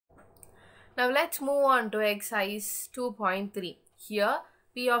Now let's move on to exercise 2.3. Here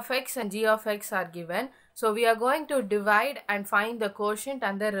p of x and g of x are given. So we are going to divide and find the quotient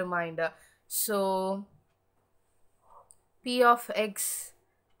and the remainder. So p of x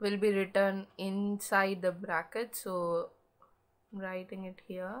will be written inside the bracket. So I'm writing it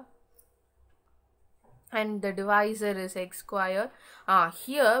here. And the divisor is x square.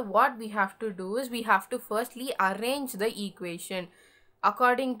 Here what we have to do is we have to firstly arrange the equation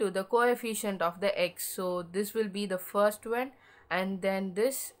according to the coefficient of the x. So this will be the first one, and then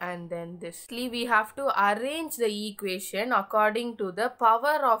this, and then this. We have to arrange the equation according to the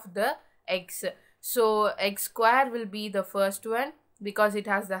power of the x. So x square will be the first one because it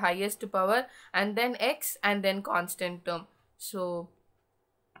has the highest power, and then x, and then constant term. So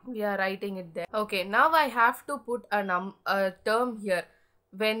we are writing it there. Okay, now I have to put a term here.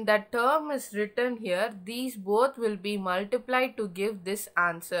 When the term is written here, these both will be multiplied to give this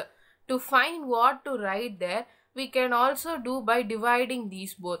answer. To find what to write there, we can also do by dividing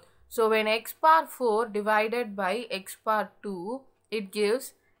these both. So when x power 4 divided by x power 2, it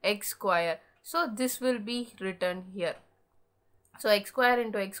gives x square. So this will be written here. So x square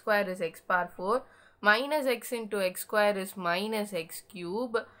into x square is x power 4, minus x into x square is minus x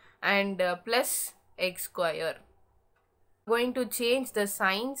cube, and plus x square. Going to change the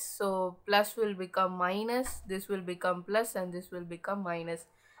signs, so plus will become minus, this will become plus, and this will become minus.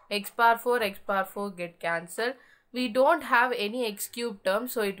 X power 4 get cancelled. We don't have any x cube term,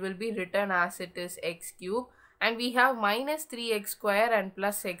 so it will be written as it is x cube, and we have minus 3x square and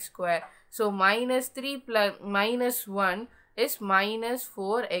plus x square. So minus 3 plus minus 1 is minus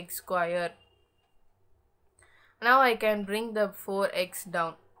 4x square. Now I can bring the 4x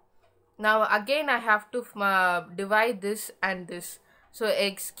down. Now again I have to divide this and this. So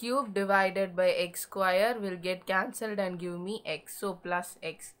x cube divided by x square will get cancelled and give me x. So plus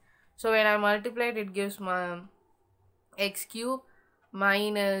x. So when I multiply it, it gives my x cube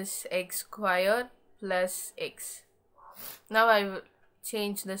minus x square plus x. Now I will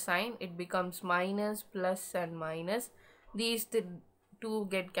change the sign. It becomes minus, plus, and minus. These two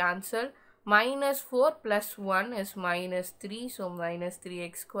get cancelled. Minus 4 plus 1 is minus 3. So minus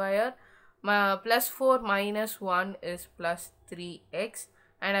 3x square. Plus 4 minus 1 is plus 3x,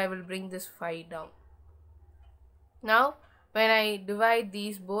 and I will bring this 5 down. Now when I divide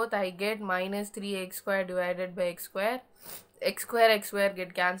these both, I get minus 3x square divided by x square. X square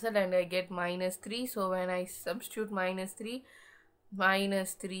get cancelled, and I get minus 3. So when I substitute minus 3,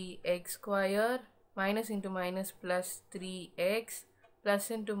 minus 3x square, minus into minus plus 3x,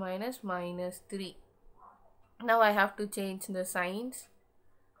 plus into minus minus 3. Now I have to change the signs.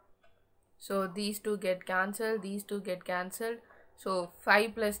 So these two get cancelled, these two get cancelled. So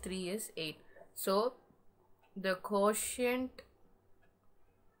 5 plus 3 is 8. So the quotient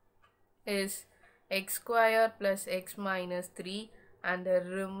is x square plus x minus 3, and the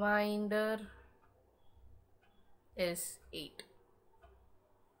remainder is 8.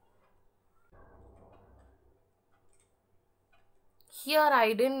 Here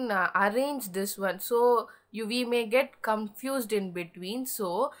I didn't arrange this one, so we may get confused in between.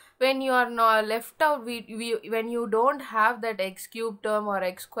 So when you are not left out, when you don't have that x cube term or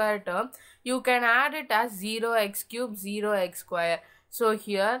x square term, you can add it as 0x cube 0x square. So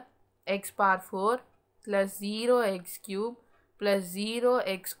here x power 4 plus 0x cube plus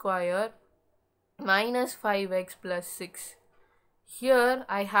 0x square minus 5x plus 6. Here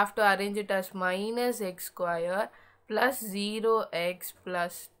I have to arrange it as minus x square plus 0x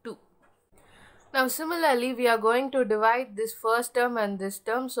plus 2. Now similarly we are going to divide this first term and this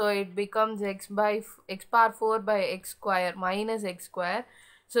term, so it becomes x power 4 by x square minus x square.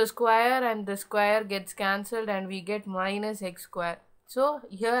 So square and the square gets cancelled, and we get minus x square. So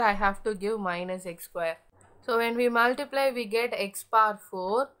here I have to give minus x square. So when we multiply, we get x power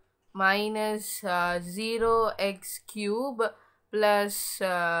 4 minus 0x cube plus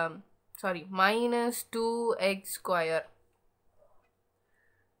minus 2x square.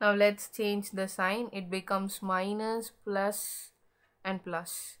 Now let's change the sign. It becomes minus, plus, and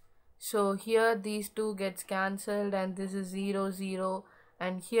plus. So here these two gets cancelled, and this is 0, 0,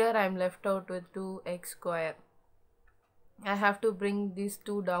 and here I am left out with 2x square. I have to bring these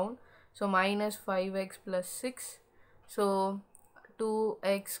two down. So minus 5x plus 6. So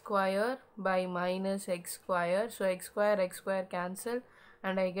 2x square by minus x square. So x square cancel,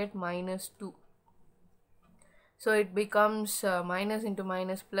 and I get minus 2. So it becomes minus into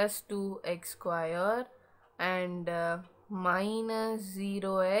minus plus 2x square, and minus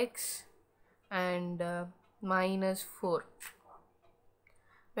 0x, and minus 4.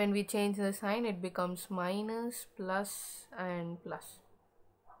 When we change the sign, it becomes minus, plus, and plus.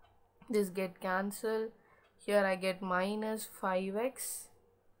 This get cancelled. Here I get minus 5x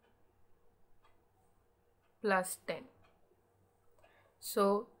plus 10.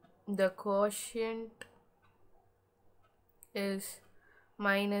 So the quotient is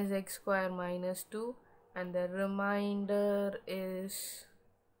minus x square minus 2 and the remainder is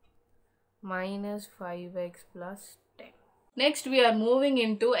minus 5x plus 10. Next we are moving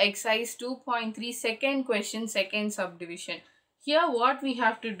into exercise 2.3 second question, second subdivision. Here what we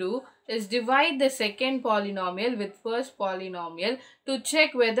have to do is divide the second polynomial with first polynomial to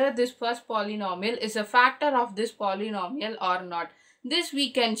check whether this first polynomial is a factor of this polynomial or not. This we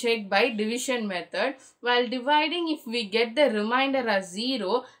can check by division method. While dividing, if we get the remainder as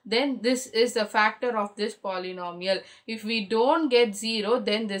 0, then this is a factor of this polynomial. If we don't get 0,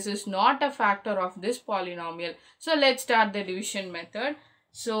 then this is not a factor of this polynomial. So let's start the division method.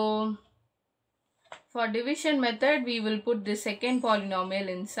 So for division method, we will put the second polynomial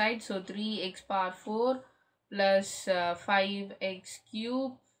inside. So 3x power 4 plus 5x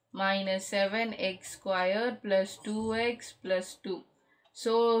cube minus 7x square plus 2x plus 2.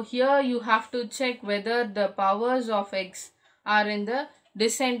 So here you have to check whether the powers of x are in the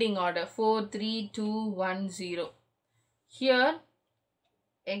descending order 4, 3, 2, 1, 0. Here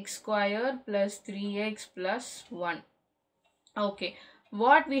x square plus 3x plus 1. Okay,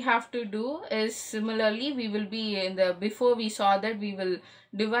 what we have to do is similarly we will be in the before we saw that we will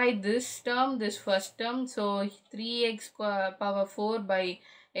divide this term, this first term. So 3x power 4 by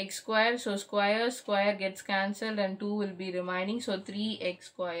x square, so square gets cancelled and 2 will be remaining, so 3x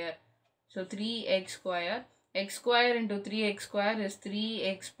square. So 3x square, x square into 3x square is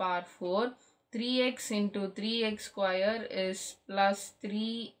 3x power 4, 3x into 3x square is plus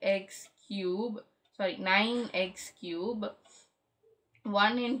 3x cube, sorry 9x cube.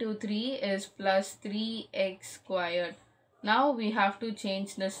 1 into 3 is plus 3x squared. Now we have to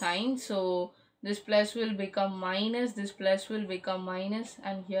change the sign. So this plus will become minus, this plus will become minus,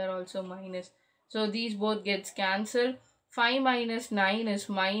 and here also minus. So these both gets cancelled. 5 minus 9 is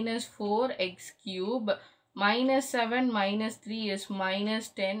minus 4x cube. Minus 7 minus 3 is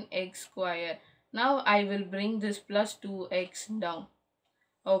minus 10x square. Now I will bring this plus 2x down.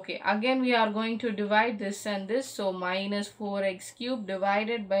 Okay, again we are going to divide this and this. So minus 4x cube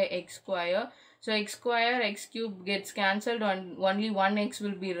divided by x square. So x square, x cube gets cancelled and only 1x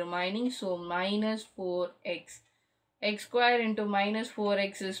will be remaining. So minus 4x. X square into minus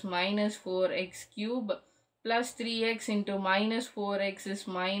 4x is minus 4x cube plus 3x into minus 4x is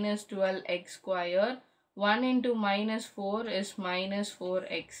minus 12x square. 1 into minus 4 is minus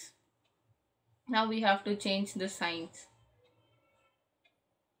 4x. Now we have to change the signs.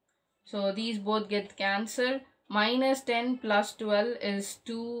 So these both get cancelled. Minus 10 plus 12 is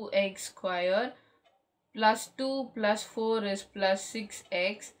 2x square. Plus 2 plus 4 is plus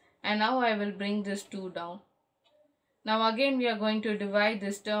 6x. And now I will bring this 2 down. Now again we are going to divide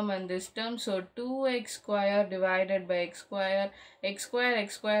this term and this term. So 2x square divided by x square. X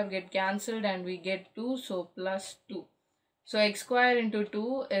square get cancelled and we get 2. So plus 2. So x square into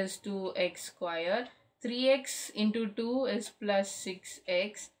 2 is 2x square. 3x into 2 is plus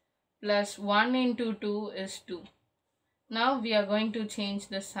 6x. Plus 1 into 2 is 2. Now we are going to change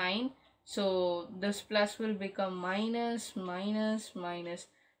the sign. So this plus will become minus, minus, minus.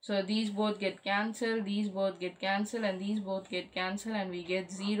 So these both get cancelled, these both get cancelled, and these both get cancelled, and we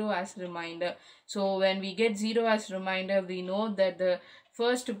get 0 as remainder. So when we get 0 as remainder, we know that the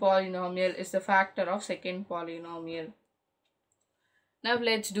first polynomial is the factor of second polynomial. Now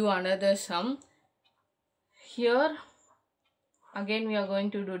let's do another sum. Here again we are going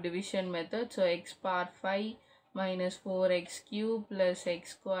to do division method. So x power 5 minus 4x cube plus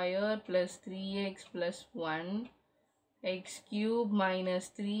x square plus 3x plus 1, x cube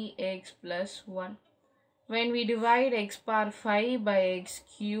minus 3x plus 1. When we divide x power 5 by x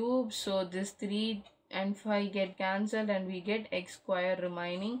cube, so this 3 and 5 get cancelled and we get x square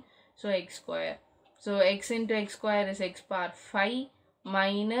remaining. So x square. So x into x square is x power 5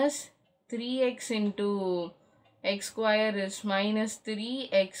 minus 3x into x square is minus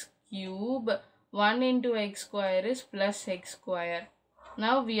 3x cube. 1 into x square is plus x square.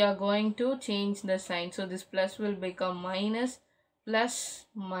 Now we are going to change the sign. So this plus will become minus, plus,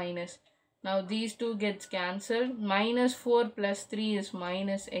 minus. Now these two gets cancelled. Minus 4 plus 3 is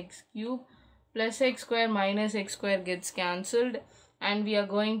minus x cube. Plus x square minus x square gets cancelled. And we are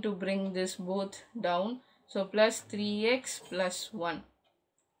going to bring this both down. So plus 3x plus 1.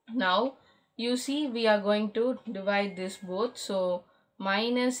 Now you see we are going to divide this both. So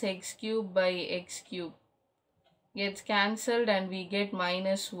minus x cube by x cube gets cancelled and we get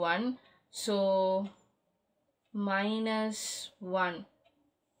minus 1. So minus 1.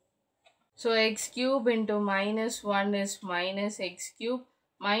 So x cube into minus 1 is minus x cube.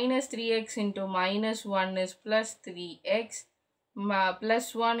 Minus 3x into minus 1 is plus 3x.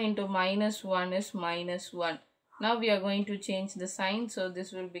 Plus 1 into minus 1 is minus 1. Now we are going to change the sign. So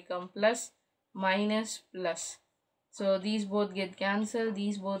this will become plus, minus, plus. So these both get cancelled.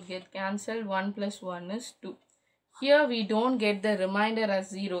 These both get cancelled. 1 plus 1 is 2. Here we don't get the remainder as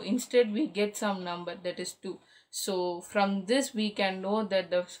 0. Instead we get some number, that is 2. So from this we can know that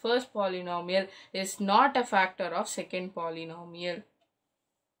the first polynomial is not a factor of second polynomial.